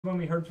when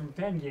we heard from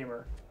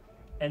Fangamer.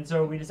 And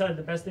so we decided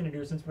the best thing to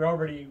do, since we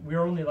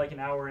were only like an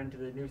hour into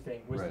the new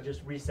thing, was to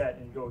just reset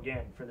and go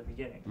again for the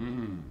beginning.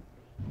 Mm.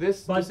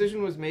 This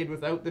decision was made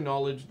without the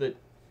knowledge that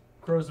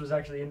Crows was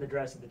actually in the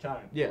dress at the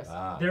time. yes.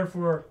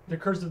 Therefore, the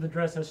curse of the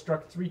dress has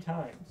struck 3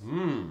 times.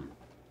 Mm.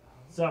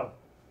 So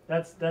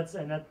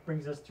that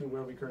brings us to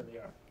where we currently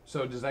are.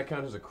 So does that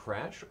count as a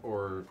crash,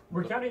 or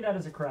we're counting that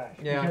as a crash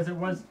because it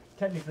was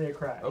technically a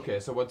crash. Okay,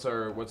 so what's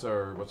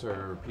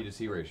our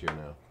P/C ratio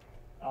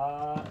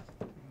now?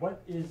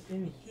 What is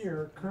in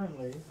here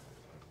currently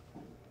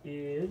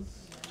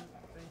is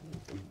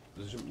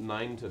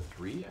 9 to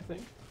 3, I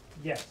think.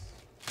 Yes.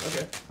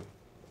 Okay.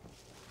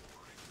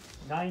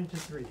 9 to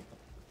 3.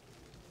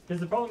 Because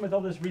the problem with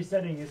all this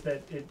resetting is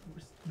that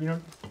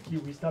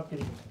we stop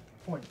getting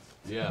points.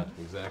 Yeah,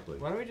 exactly.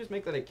 Why don't we just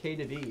make that a K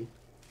to D?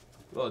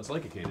 Well, it's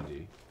like a K to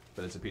D,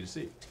 but it's a P to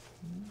C.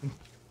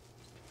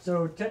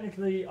 So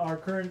technically, our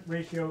current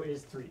ratio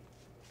is 3.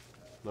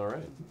 All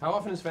right. How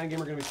often is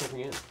Fangamer going to be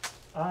checking in?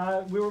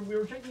 We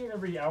were checking in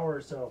every hour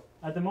or so.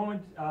 At the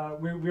moment,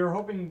 we were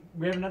hoping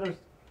we have another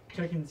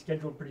check-in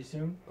scheduled pretty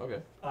soon.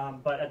 Okay.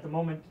 But at the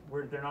moment,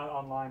 they're not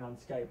online on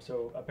Skype,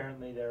 so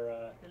apparently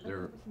they're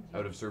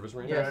out of service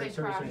range. Yeah, out of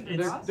service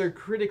range. They're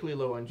critically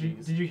low on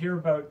Gs. Did you hear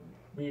about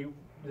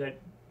that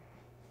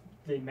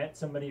they met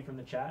somebody from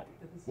the chat?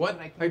 What?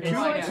 Three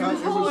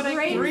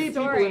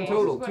people in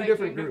total, 2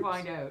 different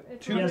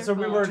groups. So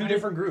we were 2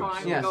 different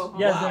groups. Yes.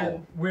 Yeah,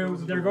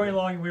 they're going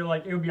along. We were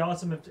like, it would be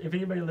awesome if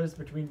anybody lives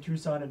between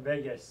Tucson and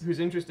Vegas who's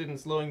interested in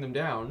slowing them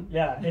down.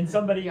 Yeah, and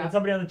somebody on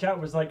the chat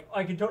was like,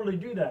 I could totally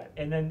do that,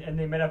 and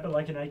they met up at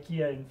like an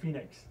IKEA in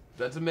Phoenix.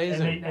 That's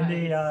amazing. And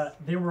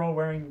they were all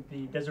wearing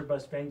the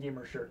De5ertBus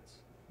Fangamer shirts.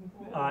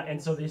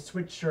 And so they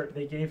switched shirt.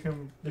 They gave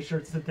him the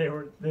shirts that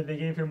they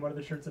gave him one of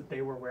the shirts that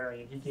they were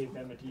wearing, and he gave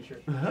them a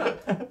T-shirt.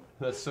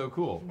 That's so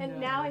cool. And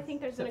now I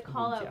think there's a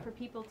call out for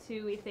people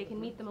to, if they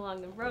can meet them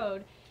along the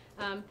road.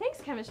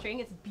 Thanks, Chemistry.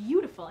 It's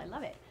beautiful. I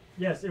love it.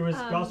 Yes, it was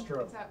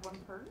Gostro. Is that one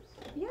purse?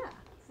 Yeah,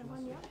 I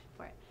won the auction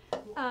for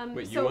it.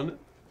 Wait, you won it?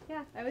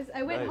 Yeah,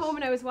 I went home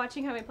and I was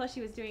watching how my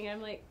plushie was doing, and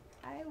I'm like,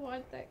 I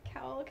want that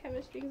cowl.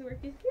 Chemistry's work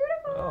is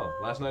beautiful. Oh,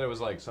 last night I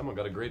was like, someone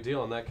got a great deal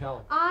on that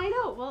cowl. I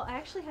know. Well, I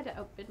actually had to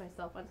outbid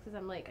myself once because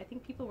I'm like, I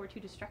think people were too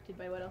distracted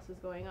by what else was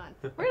going on.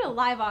 We're gonna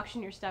live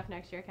auction your stuff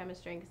next year,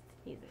 Chemistry, because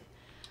it's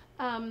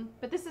amazing.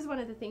 But this is one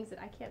of the things that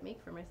I can't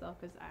make for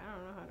myself because I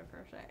don't know how to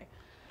crochet.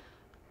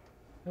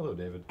 Hello,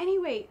 David.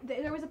 Anyway,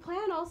 there was a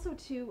plan also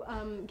to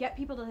get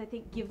people to, I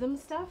think, give them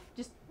stuff,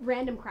 just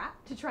random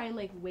crap, to try and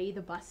like weigh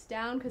the bus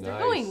down because they're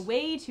going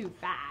way too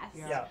fast.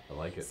 Yeah, I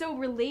like it. So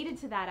related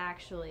to that,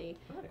 actually,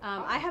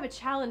 I have a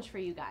challenge for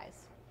you guys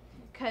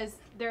because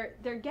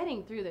they're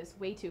getting through this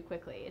way too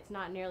quickly. It's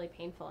not nearly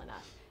painful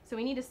enough. So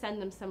we need to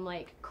send them some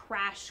like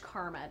crash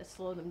karma to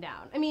slow them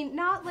down. I mean,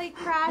 not like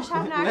crash,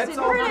 have an accident, Let's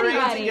all hurt pray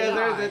anybody.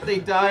 together that they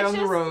die on the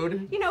Just,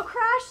 road. You know,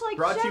 crash like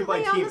Brought to you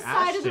by gently on Team the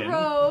side of the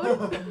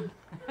road.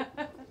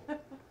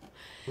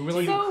 We would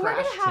like So we're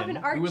gonna have an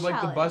art we would like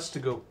the challenge. bus to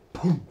go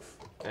poof,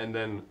 and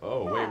then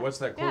wait, what's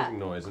that clunking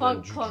noise?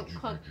 Clunk, and clunk, then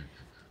clunk.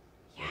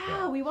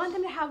 Yeah, we want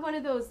them to have one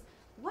of those.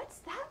 What's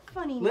that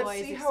funny noise?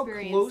 Let's see how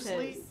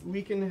closely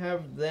we can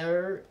have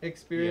their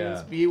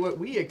experience be what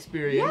we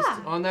experienced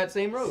on that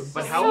same road.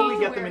 But how will we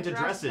get them into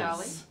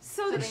dresses?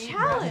 So the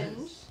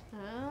challenge.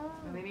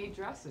 And they need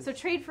dresses. So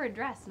trade for a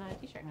dress, not a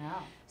T-shirt. Yeah.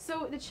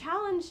 So the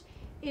challenge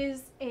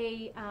is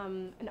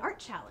an art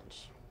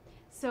challenge.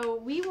 So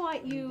we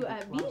want you,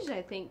 Bijou,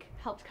 I think,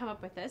 helped come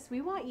up with this. We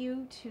want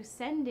you to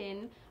send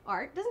in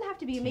art. Doesn't have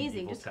to be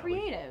amazing, just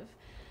creative,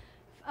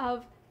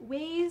 of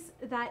ways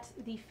that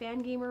the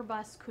Fangamer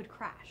bus could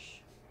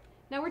crash.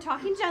 Now we're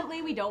talking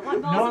gently. We don't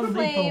want balls of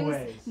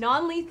flames.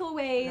 Non-lethal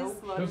ways.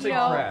 No Don't say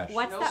crash.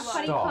 What's that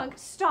funny Stop. punk?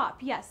 Stop.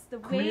 Yes, the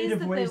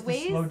Creative ways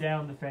to slow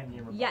down the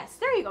Fangamer bus. Yes,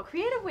 there you go.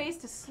 Creative ways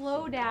to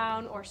slow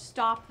down or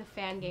stop the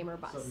Fangamer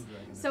bus.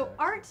 So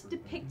art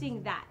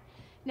depicting that.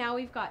 Now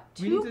we've got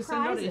 2 We need to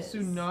prizes.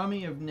 send out a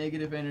tsunami of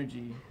negative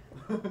energy.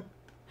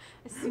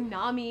 A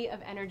tsunami of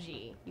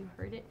energy. You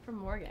heard it from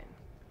Morgan.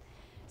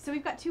 So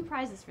we've got 2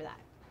 prizes for that.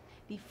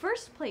 The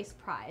first place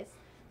prize,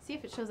 see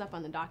if it shows up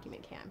on the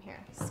document cam here.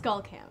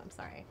 Skull cam, I'm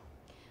sorry.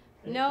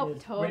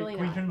 Nope, totally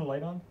Can we not. turn the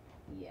light on?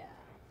 Yeah.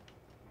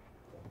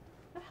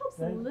 That helps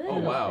a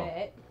little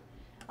bit.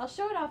 I'll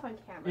show it off on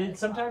camera.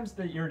 Sometimes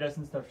the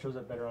iridescent stuff shows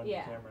up better on the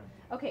camera.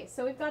 Okay,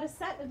 so we've got a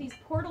set of these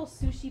portal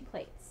sushi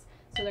plates.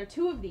 So there are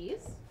 2 of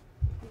these.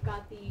 We've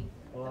got the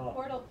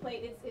portal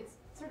plate. It's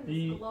sort of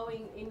this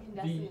glowing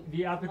incandescent.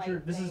 The aperture.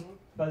 light This is thing.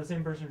 by the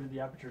same person who did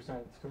the aperture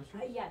science coaster.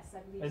 Yes,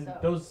 I believe and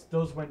so.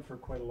 those went for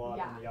quite a lot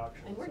in the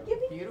auction. And we're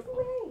giving these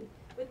away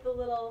with the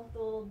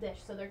little dish.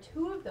 So there are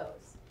 2 of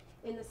those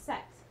in the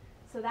set.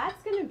 So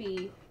that's going to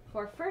be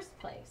for first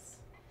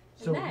place.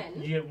 So and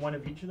then you get 1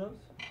 of each of those,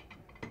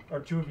 or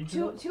 2 of each of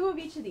those. 2 of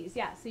each of these,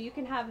 yeah. So you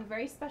can have a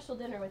very special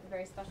dinner with a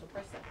very special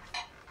person.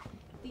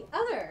 The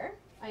other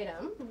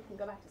item, we can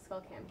go back to Skull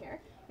Cam here.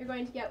 You're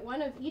going to get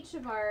 1 of each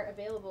of our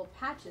available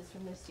patches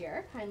from this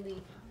year,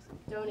 kindly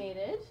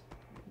donated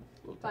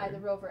by the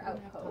rover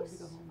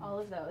outpost. All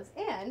of those.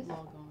 And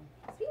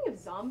speaking of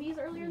zombies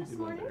earlier this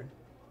morning,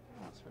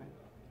 That's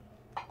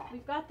right.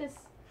 we've got this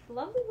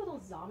lovely little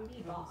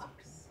zombie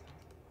box.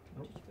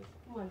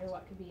 Wonder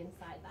what could be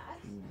inside that.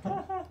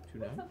 Let's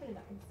open it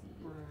up and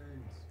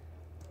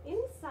see.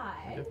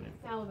 Inside,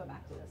 now we'll go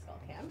back to the skull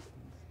cam.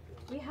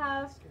 We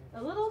have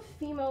a little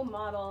Fimo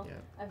model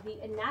of the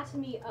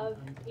anatomy of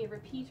a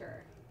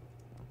repeater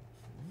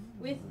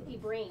with a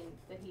brain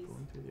that he's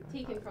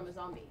taken from a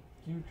zombie.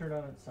 Can you turn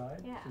on its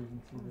side? Yeah. So you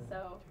can see the...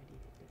 So,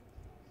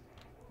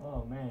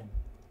 Oh man,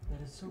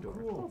 that is so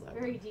cool. it's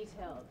very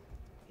detailed.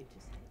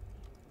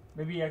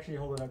 Maybe actually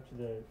hold it up to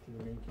the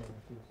main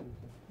camera too.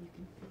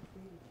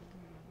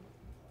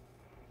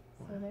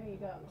 So there you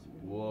go.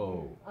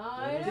 Whoa.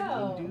 I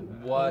know.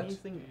 What?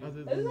 Anything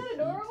other Isn't than that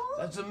adorable?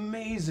 That's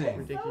amazing.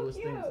 ridiculous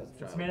So things. cute. as a It's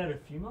child. made out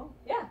of Fimo?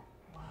 Yeah.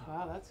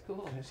 Wow, that's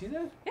cool. Can I see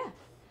that? Yeah.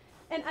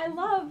 And I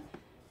love,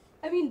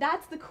 I mean,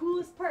 that's the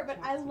coolest part, but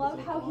I love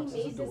how he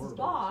made this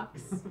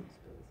box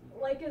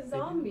like a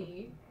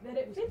zombie that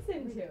it fits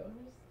into. There's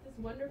this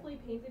wonderfully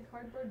painted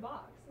cardboard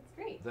box. It's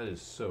great. That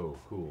is so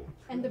cool.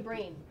 And the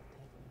brain.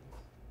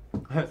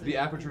 The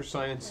Aperture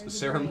Science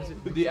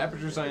the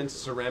Aperture Science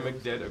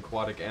ceramic dead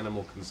aquatic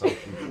animal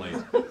consumption plate.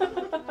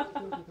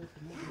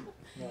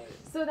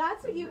 So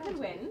that's what you could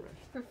win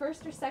for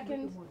first or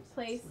second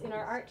place in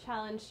our art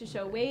challenge to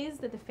show ways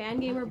that the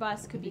Fangamer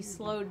bus could be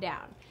slowed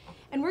down.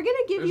 And we're gonna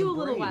give There's you a a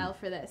little brain. while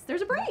for this.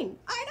 There's a brain.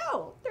 I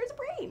know. There's a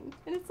brain.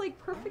 And it's like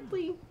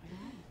perfectly.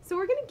 So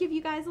we're gonna give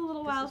you guys a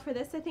little while for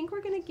this. I think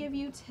we're gonna give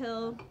you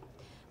till,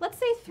 let's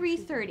say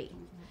 3:30.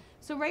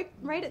 So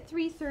right at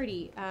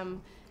 3:30,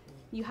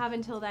 you have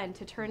until then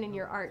to turn in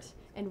your art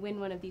and win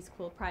one of these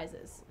cool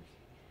prizes.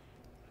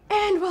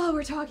 And while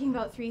we're talking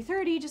about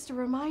 3:30, just a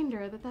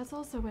reminder that that's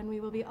also when we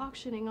will be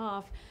auctioning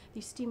off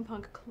the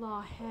steampunk claw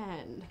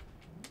hand.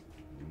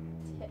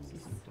 Tips.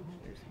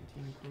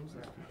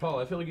 Paul,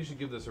 I feel like you should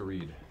give this a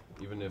read,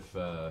 even if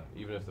the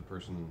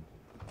person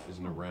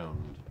isn't around.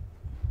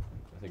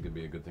 I think it'd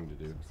be a good thing to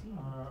do.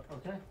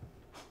 Okay.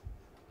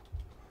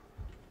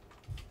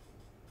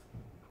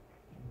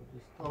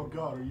 Oh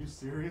god, are you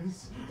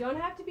serious? You don't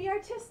have to be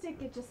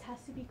artistic, it just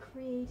has to be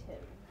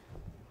creative.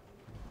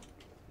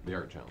 The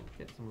art challenge.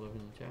 Get some love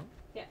in the chat.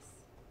 Yes.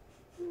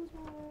 Oops.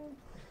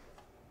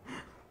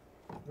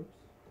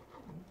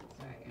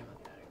 Sorry, I'm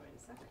looking at it in a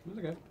sec. It's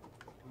okay.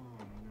 Oh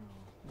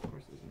no. Of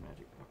course, there's a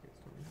magic pocket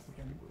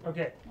story.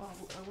 Okay. Well,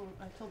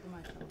 I told them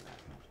I told that.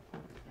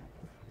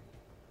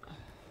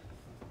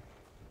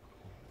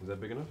 Is that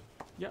big enough?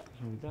 Yeah.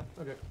 Can we do that?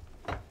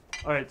 Okay.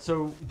 All right.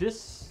 So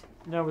this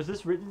now was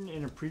this written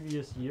in a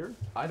previous year?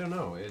 I don't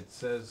know. It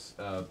says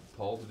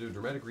Paul to do a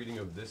dramatic reading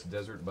of this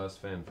Desert Bus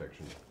fan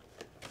fiction.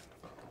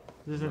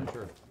 This I'm isn't not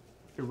sure.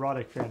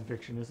 erotic fan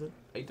fiction, is it?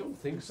 I don't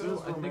think It so. says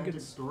I think romantic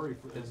it's story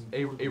for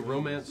a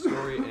romance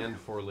story and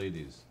for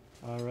ladies.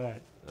 All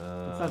right. Um,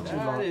 not too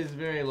long. That is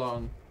very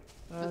long.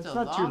 That's it's a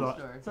not too long long.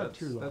 story. It's not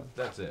too long.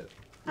 That's it.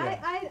 Yeah.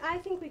 I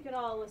think we could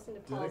all listen to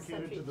Paul's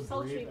Dedicated to the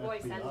sultry brave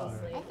voice FBI.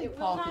 endlessly. I think It will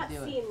Paul could not do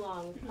it. seem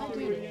long. I'll I'll do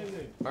read it.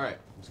 it. All right,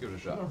 let's give it a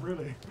shot. Oh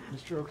really?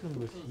 Mr. Oakland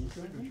was he?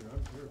 Signature,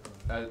 I'm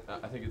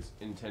terrified. I think it's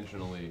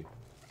intentionally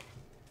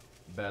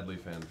badly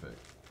fanfic.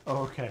 Oh,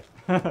 okay.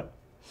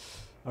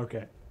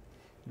 Okay.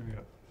 Here we go.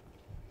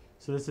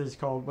 So this is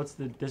called, what's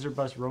the Desert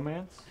Bus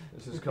Romance?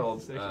 This is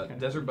called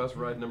Desert Bus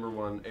Ride Number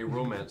 1, a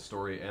romance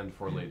story and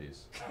for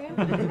ladies. Pass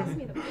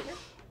me the binder.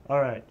 All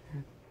right.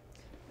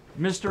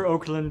 Mr.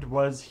 Oakland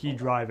was he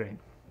driving?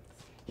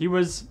 He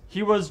was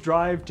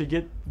drive to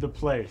get the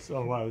place.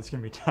 Oh wow, this is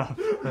gonna be tough.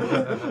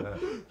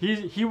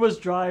 he was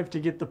drive to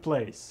get the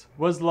place.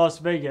 Was Las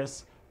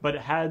Vegas, but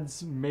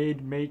had's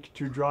made make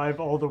to drive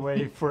all the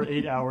way for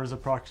 8 hours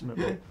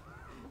approximately.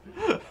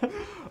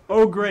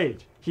 Oh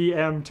great, he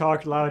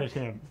talked loud at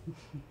him.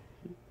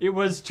 It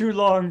was too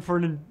long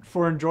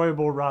for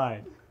enjoyable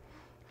ride.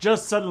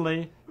 Just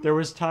suddenly there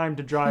was time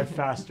to drive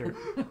faster.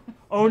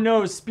 Oh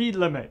no, speed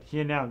limit, he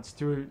announced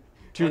to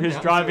his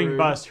driving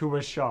bus, who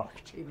was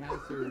shocked.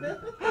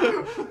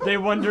 They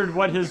wondered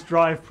what his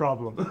drive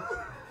problem.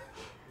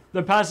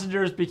 The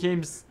passengers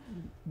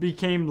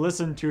became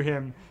listened to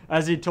him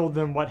as he told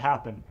them what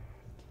happened.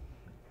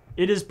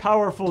 It is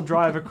powerful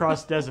drive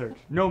across desert.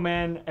 No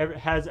man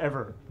has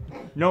ever.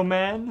 No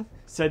man,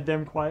 said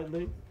them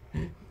quietly.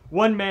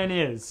 One man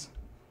is.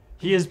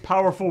 He is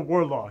powerful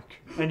warlock,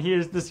 and he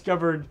has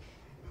discovered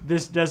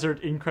this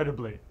desert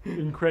incredibly.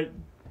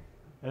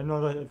 I don't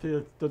know that,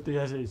 don't think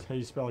that's how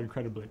you spell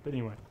incredibly, but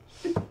anyway.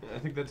 I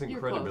think that's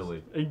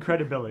incredibly.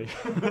 Incredibly.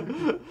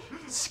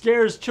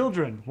 Scares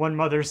children, one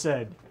mother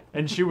said,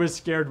 and she was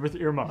scared with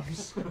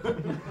earmuffs.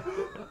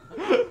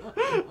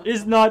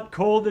 Is not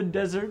cold in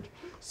desert,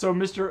 so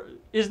Mr.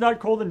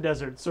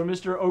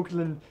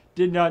 Oakland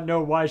did not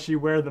know why she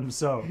wear them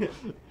so.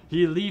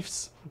 He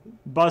leaves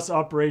bus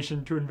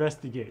operation to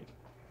investigate.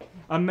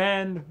 A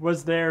man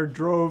was there,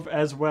 drove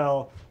as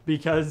well,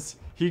 because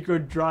he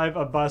could drive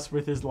a bus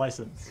with his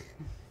license.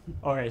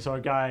 Okay, so a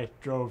guy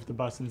drove the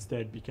bus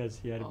instead because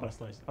he had a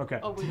bus license. Okay.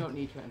 Oh, we don't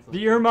need translation.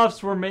 The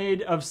earmuffs were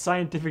made of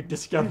scientific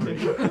discovery.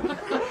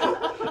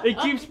 It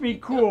keeps me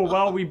cool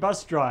while we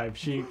bus drive,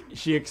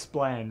 she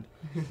explained.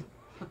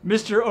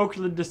 Mr.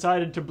 Oakland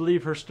decided to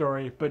believe her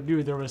story, but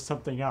knew there was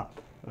something up.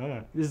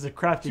 This is a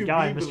crafty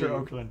guy, Mr.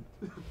 Oakland.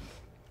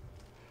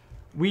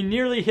 We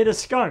nearly hit a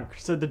skunk,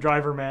 said the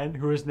driver man,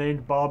 who was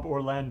named Bob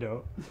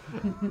Orlando.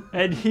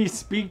 And he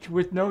speaked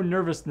with no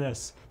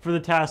nervousness, for the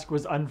task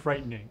was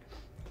unfrightening.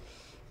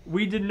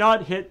 We did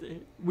not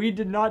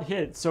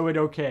hit, so it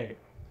okay.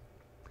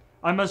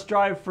 I must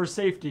drive for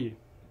safety,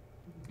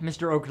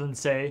 Mr. Oakland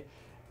say,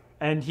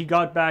 and he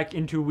got back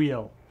into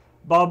wheel.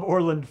 Bob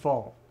Orland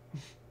fall.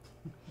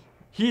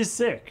 He is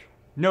sick.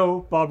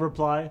 No, Bob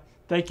reply.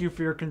 Thank you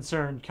for your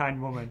concern,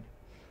 kind woman.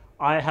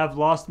 I have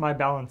lost my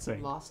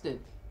balancing. Lost it.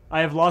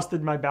 I have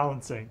losted my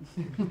balancing.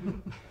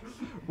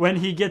 When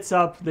he gets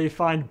up, they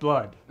find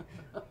blood.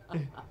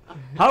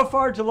 How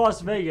far to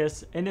Las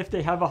Vegas, and if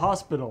they have a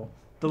hospital?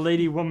 The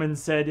lady woman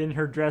said in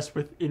her dress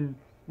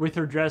with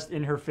her dress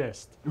in her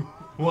fist.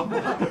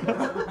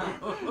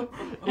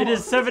 It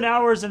is 7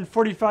 hours and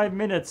 45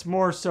 minutes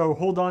more, so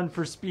hold on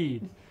for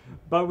speed.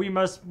 But we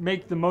must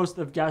make the most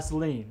of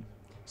gasoline.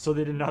 So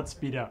they did not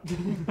speed up.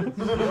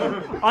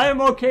 I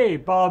am okay.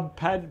 Bob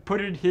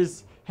put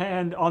his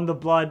hand on the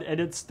blood and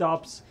it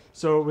stops,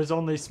 so it was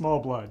only small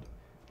blood.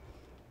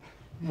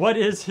 What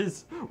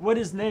is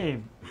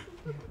name?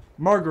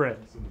 Margaret,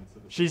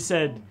 she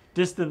said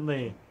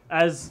distantly,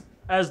 as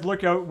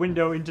lookout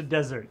window into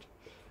desert.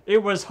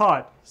 It was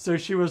hot, so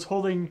she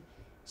holding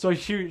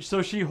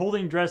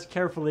dress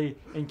carefully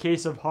in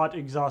case of hot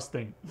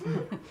exhausting.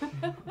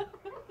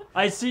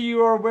 I see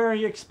you are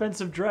wearing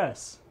expensive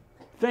dress.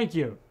 Thank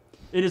you.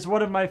 It is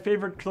one of my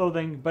favorite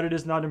clothing, but it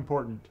is not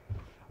important.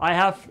 I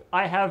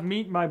have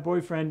meet my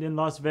boyfriend in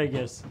Las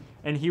Vegas,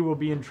 and he will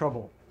be in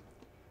trouble.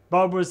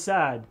 Bob was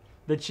sad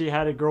that she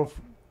had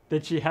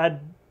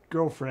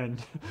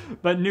girlfriend,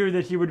 but knew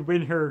that he would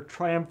win her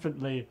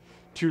triumphantly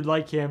to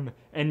like him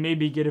and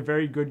maybe get a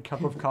very good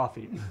cup of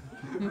coffee.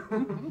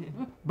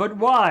 But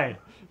why?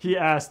 He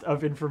asked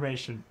of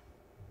information.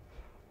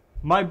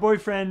 My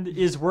boyfriend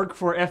is work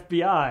for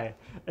FBI,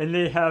 and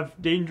they have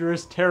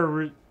dangerous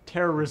terrorism.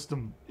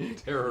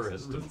 Ooh,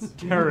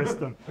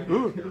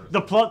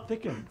 the plot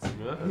thickens.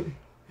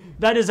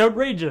 That is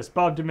outrageous,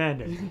 Bob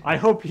demanded. I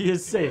hope he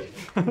is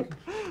safe.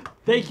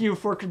 Thank you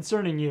for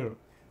concerning you.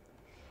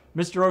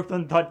 Mr.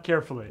 Oakland thought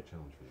carefully.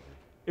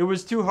 It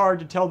was too hard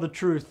to tell the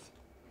truth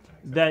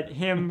that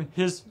him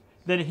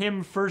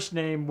first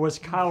name was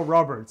Kyle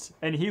Roberts,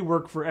 and he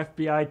worked for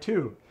FBI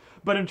too.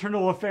 But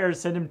Internal Affairs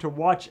sent him to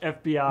watch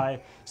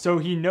FBI, so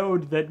he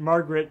knowed that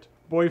Margaret,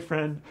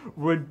 boyfriend,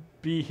 would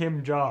be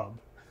him job.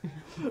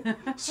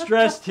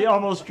 Stressed, he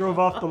almost drove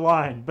off the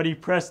line, but he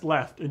pressed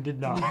left and did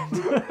not.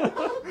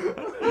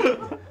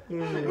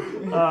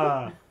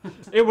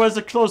 It was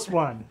a close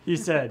one, he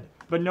said,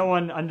 but no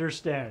one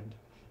understand.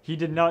 He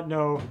did not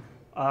know,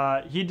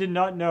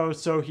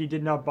 so he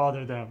did not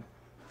bother them.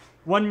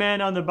 One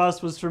man on the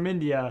bus was from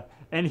India,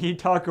 and he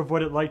talked of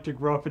what it like to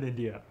grow up in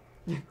India.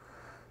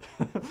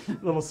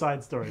 Little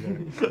side story there.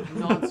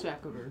 Non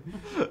sequitur.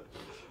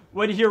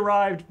 When he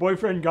arrived,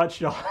 boyfriend got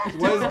shot.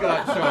 Was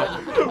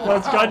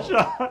got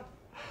shot.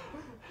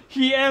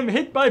 He am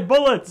hit by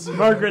bullets,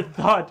 Margaret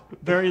thought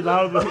very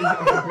loudly.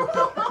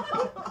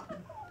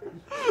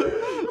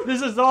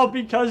 This is all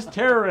because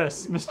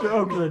terrorists, Mr.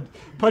 Oakland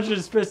punched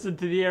his fist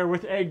into the air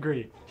with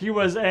angry. He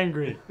was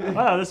angry.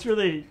 Wow, this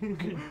really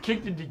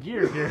kicked into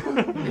gear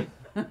here.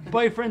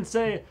 Boyfriend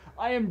say,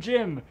 I am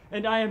Jim,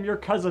 and I am your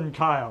cousin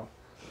Kyle.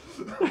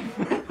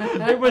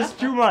 It was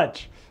too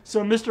much.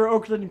 So Mr.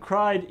 Oakland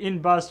cried in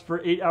bus for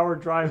 8-hour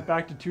drive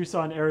back to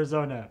Tucson,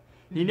 Arizona.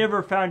 He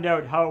never found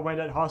out how it went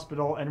at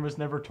hospital and was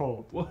never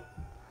told.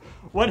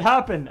 What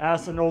happened?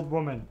 Asked an old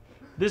woman.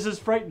 This is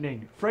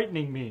frightening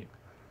me.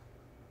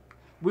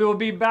 We will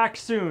be back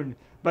soon,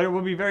 but it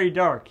will be very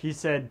dark, he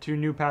said to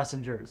new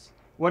passengers.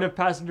 One of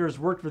passengers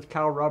worked with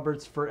Kyle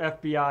Roberts for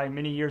FBI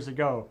many years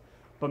ago,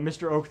 but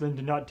Mr. Oakland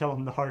did not tell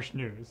him the harsh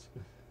news.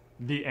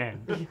 The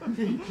end.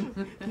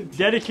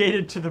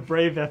 Dedicated to the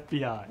brave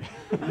FBI.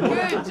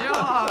 Good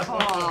job,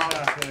 Paul.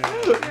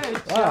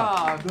 Good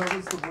job. That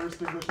was the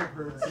worst English I've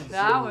heard since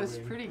That was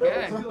pretty I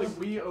good. feel like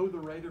we owe the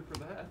writer for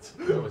that.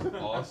 That was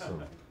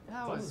awesome. That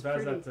Not was as bad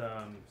as pretty.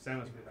 that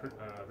Samus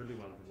Ridley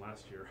one from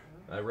last year.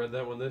 I read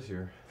that one this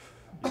year.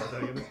 You read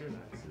that again this year?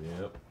 Nice.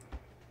 Yep.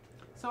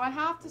 So I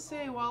have to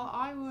say, while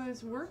I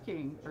was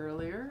working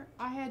earlier,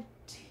 I had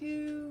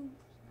two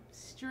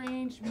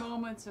strange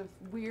moments of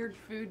weird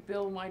food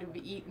Bill might have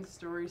eaten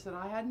stories that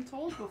I hadn't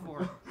told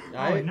before.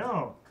 I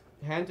no.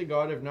 hand to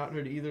God, I've not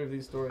heard either of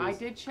these stories. I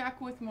did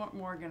check with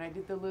Morgan. I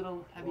did the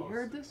little. Have you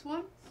heard this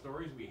one?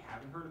 Stories we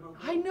haven't heard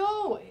about. Bill? I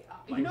know.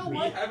 You know we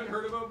what? haven't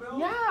heard about Bill?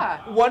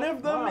 Yeah. One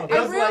of them Wow. is I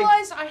like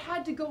realized I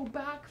had to go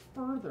back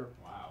further.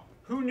 Wow.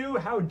 Who knew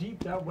how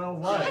deep that well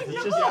was? I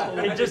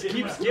It just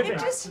keeps giving.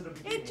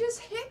 It just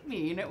hit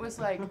me, and it was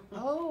like,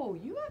 oh,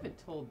 you haven't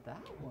told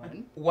that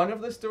one. one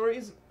of the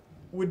stories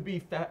would be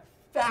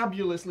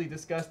fabulously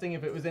disgusting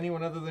if it was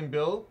anyone other than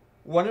Bill.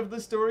 One of the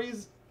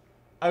stories,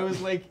 I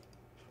was like,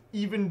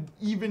 even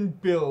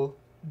Bill,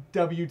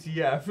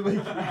 WTF?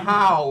 Like,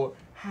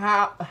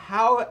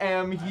 how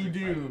am he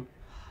do?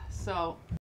 So